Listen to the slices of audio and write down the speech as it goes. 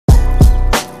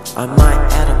I might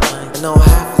add a mic, I know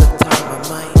half the time I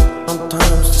might.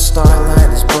 Sometimes the starlight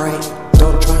is bright,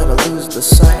 don't try to lose the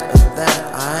sight of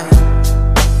that eye.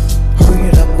 Hurry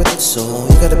it up with the soul,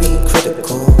 you gotta be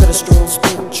critical, gotta stroll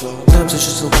spiritual. Sometimes it's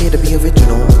just okay to be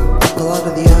original, take a lot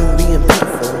of the eye being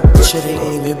pitiful. This shit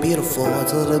ain't even beautiful,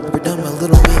 it's a little bit done, a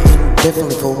little bit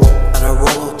indifferently full. Gotta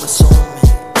roll with my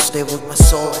soulmate, stay with my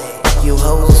soulmate. You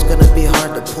hoes, it's gonna be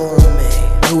hard to pull me.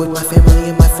 Me with my family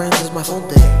and my friends is my full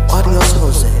day. Adios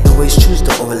Jose, always choose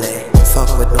to overlay.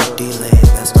 Fuck with no delay,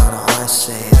 that's not all I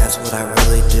say, that's what I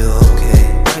really do,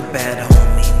 okay? My bad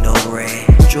homie, no Ray.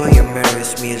 Enjoy your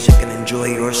murderous music and enjoy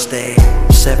your stay.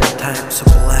 7 times so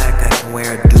black, I can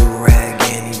wear a do-rag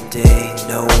any day,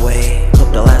 no way.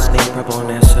 Clip the last name purple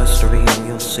on ancestry and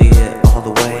you'll see it all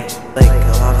the way. Make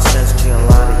a lot of sense to a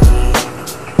lot of ye.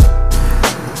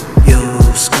 Yo,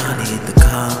 Scotty, the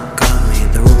cop got me,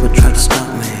 the robot tried to stop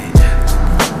me.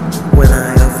 When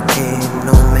I overcame,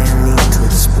 no man need to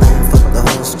explain. Fuck the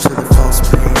host to the false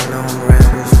pain. On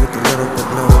rappers with a little but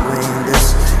no rain.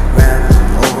 This rap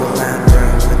overlapper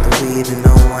with the weed and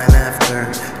no wine after.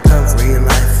 Come free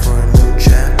life for a new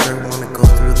chapter. Wanna go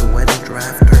through the wedding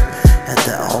drafter at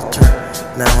the altar.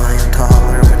 Now I am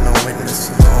taller with no witness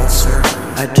and ulcer.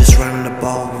 I just run the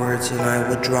ball words and I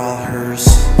withdraw hers.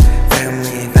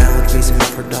 Family, valid reason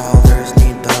for dollars.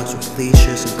 Need dogs with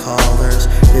leashes and collars.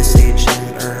 This age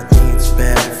in earth needs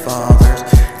better fathers,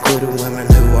 including women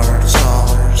who are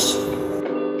scholars.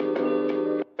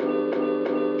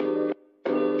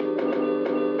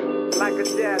 Like a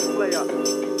jazz player,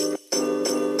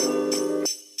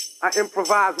 I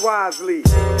improvise wisely.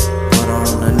 Put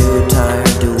on a new tire,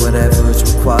 do whatever is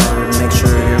required. Make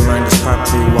sure your mind is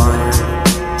properly wired.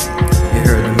 You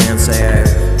heard the man say I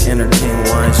entertain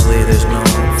wisely. There's no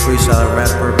freestyle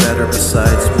rapper better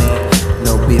besides me.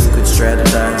 No beef could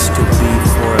strategize to beat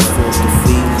for a full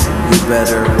defeat. You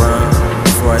better run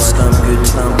before I stump you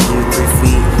 3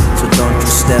 feet. So don't you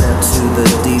step too the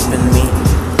deep in me.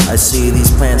 I see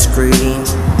these plants greeting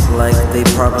like they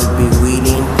probably be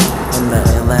weeding.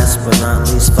 And last but not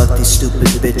least, fuck these stupid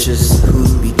bitches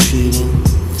who'd be cheating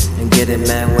and getting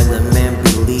mad when the man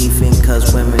be leaving.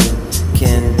 Cause women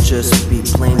can just be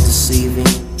plain deceiving.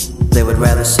 They would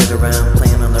rather sit around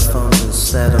playing on their phones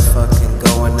instead of fucking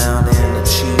going out and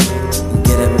achieving. And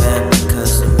getting mad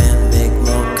because the men make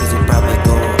more, cause he probably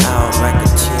go out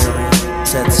racketeering.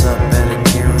 Sets up better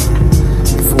gearing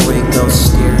before he goes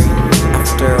steering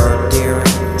after our daring.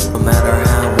 No matter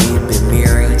how we be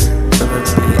mirroring, never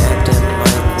be acting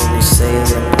like when we say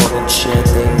important shit.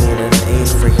 They need an aid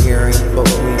for hearing, but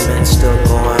we men still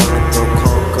go out and go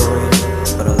conquering.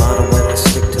 But a lot of women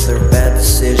stick to their bad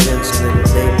decisions and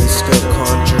then they be still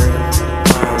conjuring.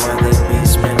 Why they be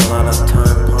spend a lot of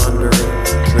time pondering,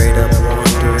 straight up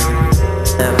wandering.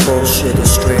 That bullshit is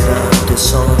straight up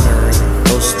dishonoring.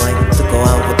 Most like to go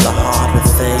out with the harder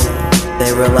thing.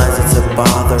 They realize it's a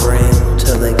bothering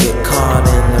till they get caught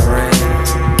in the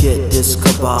rain. Get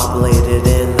discombobulated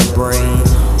in the brain.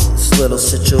 This little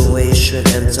situation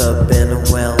ends up in a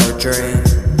well or drain.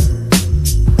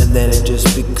 And then it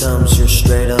just becomes your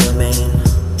straight up main.